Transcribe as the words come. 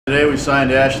Today we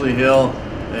signed Ashley Hill,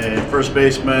 a first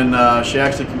baseman. She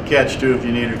actually can catch too if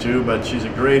you need her to, but she's a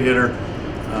great hitter.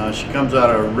 She comes out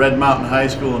of Red Mountain High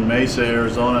School in Mesa,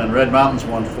 Arizona, and Red Mountain's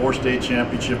won 4 state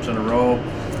championships in a row,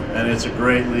 and it's a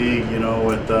great league, you know,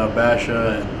 with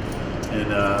Basha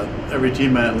and every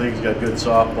team in that league's got good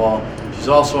softball. She's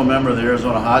also a member of the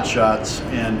Arizona Hotshots,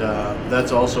 and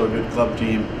that's also a good club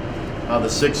team. The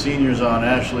 6 seniors on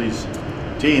Ashley's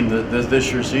team,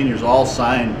 this year's seniors, all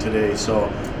signed today,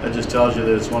 so that just tells you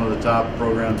that it's one of the top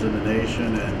programs in the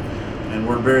nation, and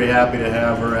we're very happy to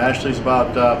have her. Ashley's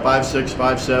about 5'6",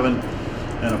 5'7",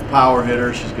 and a power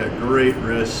hitter. She's got great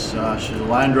wrists. She's a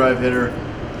line drive hitter,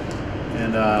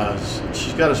 and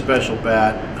she's got a special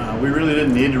bat. We really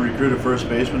didn't need to recruit a first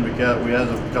baseman because we have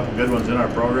a couple good ones in our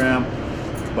program,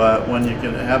 but when you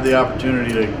can have the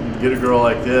opportunity to get a girl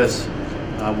like this,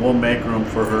 we'll make room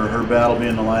for her. Her bat will be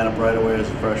in the lineup right away as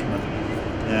a freshman,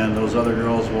 and those other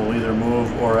girls will either move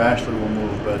or Ashley will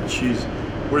move. But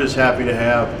we're just happy to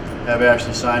have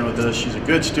Ashley sign with us. She's a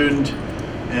good student,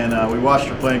 and we watched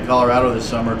her play in Colorado this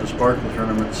summer at the Sparkle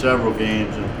Tournament, several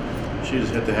games, and she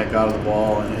just hit the heck out of the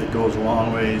ball, and it goes a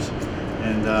long ways.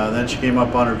 And then she came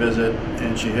up on her visit,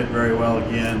 and she hit very well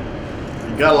again.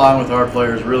 And got along with our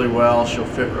players really well. She'll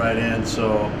fit right in,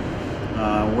 so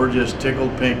we're just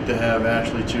tickled pink to have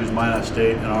Ashley choose Minot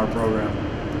State in our program.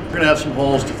 We're going to have some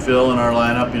holes to fill in our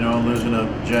lineup, you know, losing a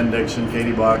Jen Dixon,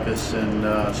 Katie Bacchus,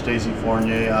 and Stacy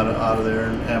Fournier out of there,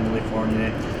 and Emily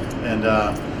Fournier. And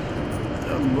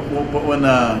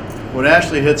when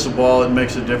Ashley hits the ball, it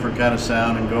makes a different kind of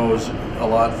sound and goes a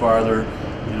lot farther.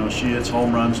 You know, she hits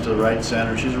home runs to the right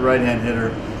center. She's a right-hand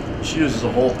hitter. She uses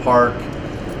the whole park,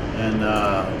 and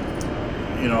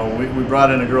you know, we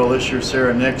brought in a girl this year,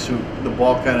 Sarah Nix, who the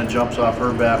ball kind of jumps off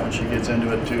her bat when she gets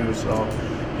into it too. So,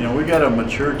 you know, we got a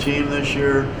mature team this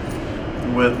year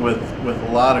with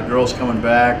a lot of girls coming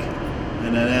back,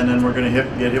 and then we're going to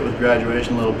get hit with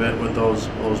graduation a little bit with those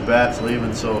bats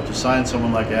leaving. So to sign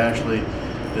someone like Ashley,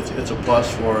 it's a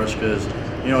plus for us, because,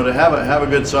 you know, to have a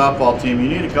good softball team, you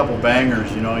need a couple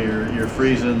bangers. You know, your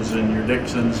Friesens and your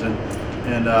Dixons, and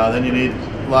then you need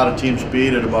a lot of team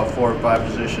speed at about 4 or 5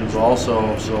 positions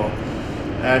also. So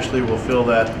Ashley will fill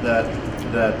that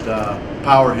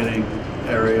power hitting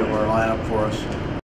area of our lineup for us.